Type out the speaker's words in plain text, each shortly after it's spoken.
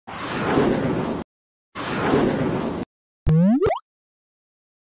Hi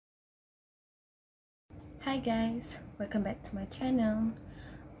guys, welcome back to my channel.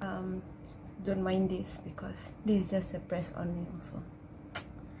 Don't mind this because this is just a press on nail. So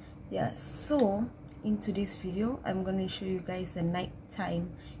yeah, so in today's video I'm gonna show you guys the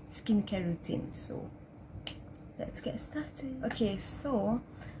nighttime skincare routine. So let's get started. Okay, so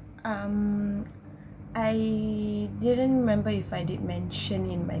I didn't remember if I did mention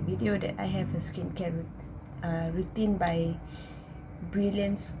in my video that I have a skincare routine by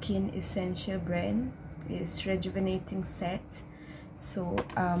Brilliant Skin Essential brand. It's rejuvenating set. So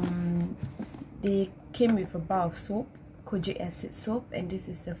they came with a bar of soap, kojic acid soap, and this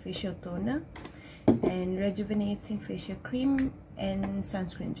is the facial toner and rejuvenating facial cream and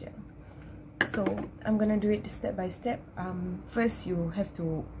sunscreen gel. So I'm gonna do it step by step. First you have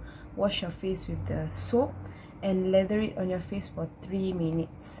to wash your face with the soap and lather it on your face for 3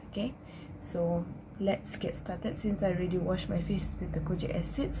 minutes. Okay, so let's get started. Since I already washed my face with the kojic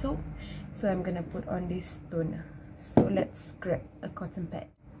acid soap, so I'm gonna put on this toner. So let's grab a cotton pad.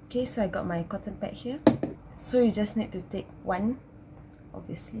 Okay, so I got my cotton pad here. So you just need to take one,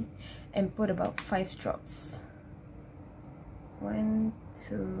 obviously, and put about 5 drops. 1,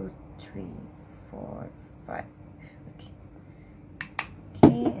 2, 3, 4, 5.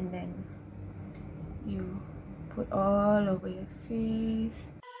 Okay, and then you put all over your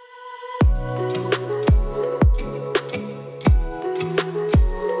face.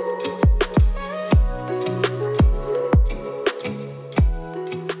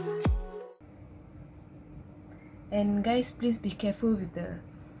 And guys, please be careful with the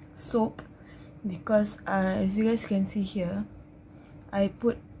soap because as you guys can see here, I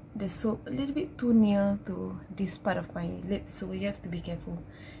put the soap a little bit too near to this part of my lips, so you have to be careful.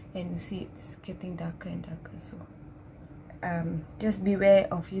 And you see it's getting darker and darker, so just beware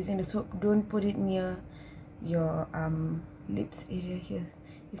of using the soap. Don't put it near your lips area here,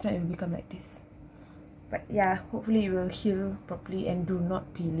 if not it will become like this. But yeah, hopefully it will heal properly, and do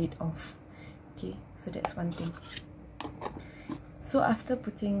not peel it off. Okay, so that's one thing. So after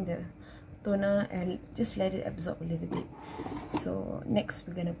putting the toner, and just let it absorb a little bit. So next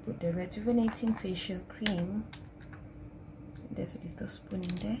we're gonna put the rejuvenating facial cream. There's a little spoon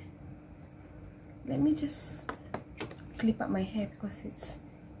in there. Let me just clip up my hair because it's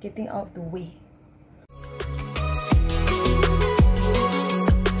getting out of the way.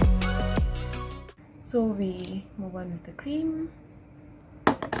 So we move on with the cream.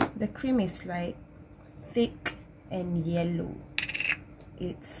 The cream is like thick and yellow.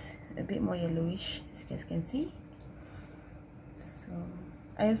 It's a bit more yellowish, as you guys can see. So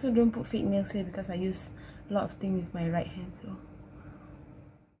I also don't put fake nails here because I use a lot of things with my right hand. So,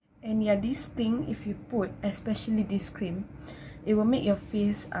 and yeah, this thing, if you put, especially this cream, it will make your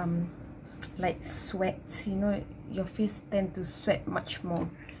face like sweat. You know, your face tend to sweat much more.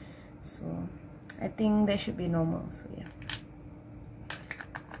 So I think that should be normal. So yeah.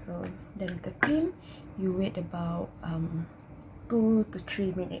 So then with the cream, you wait about 2 to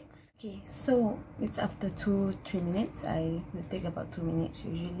 3 minutes. Okay, so it's after 2-3 minutes. I will take about 2 minutes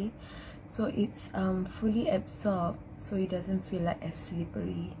usually. So it's fully absorbed, so it doesn't feel like as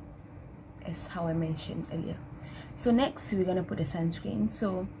slippery as how I mentioned earlier. So next we're gonna put a sunscreen.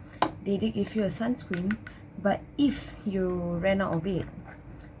 So they did give you a sunscreen, but if you ran out of it,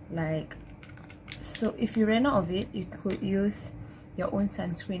 if you ran out of it, you could use your own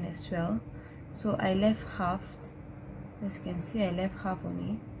sunscreen as well. So I left half, as you can see, I left half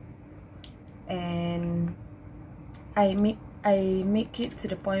only, and I make it to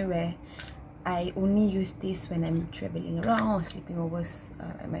the point where I only use this when I'm traveling around or sleeping over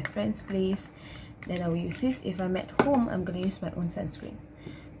at my friend's place. Then I will use this. If I'm at home, I'm gonna use my own sunscreen.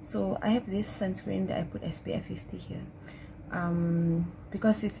 So I have this sunscreen that I put SPF 50 here,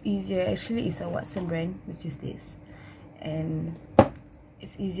 because it's easier. Actually, it's a Watson brand, which is this, and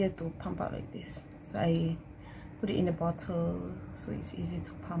it's easier to pump out like this. So I put it in a bottle, so it's easy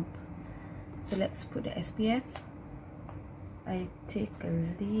to pump. So let's put the SPF. I take a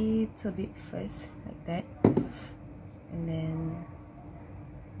little bit first, like that, and then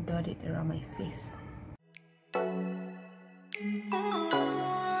dot it around my face.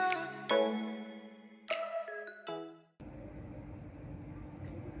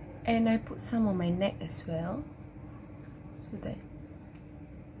 And I put some on my neck as well, so that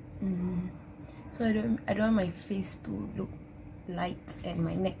so I don't want my face to look light and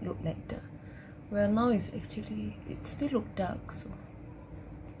my neck look like the, well, now it's still look dark, so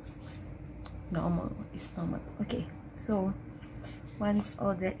normal, it's normal. Okay, so once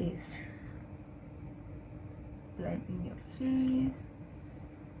all that is blend in your face,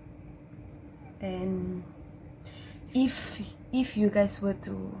 And if you guys were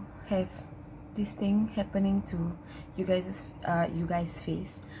to have this thing happening to you guys'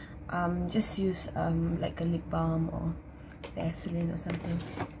 face, just use like a lip balm or Vaseline or something.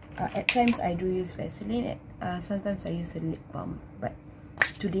 At times I do use Vaseline, sometimes I use a lip balm, but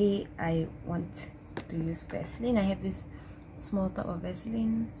today I want to use Vaseline. I have this small tub of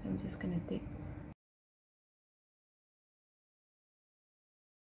Vaseline, so I'm just gonna take.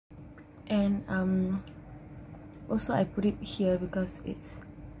 And also I put it here because it's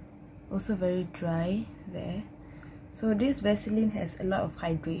also very dry there. So this Vaseline has a lot of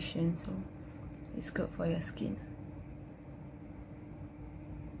hydration, so it's good for your skin,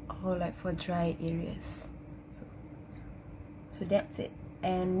 or like for dry areas. So that's it.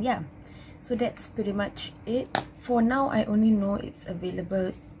 And yeah, so that's pretty much it. For now, I only know it's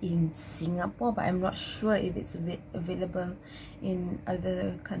available in Singapore, but I'm not sure if it's available in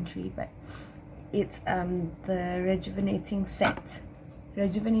other country. But it's the rejuvenating skincare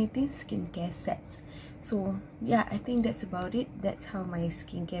set. So yeah, I think that's about it. That's how my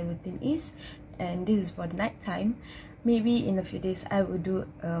skincare routine is, and this is for the night time. Maybe in a few days I will do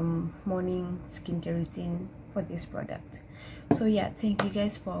morning skincare routine for this product. So yeah, thank you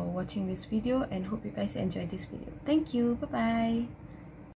guys for watching this video, and hope you guys enjoyed this video. Thank you. Bye bye.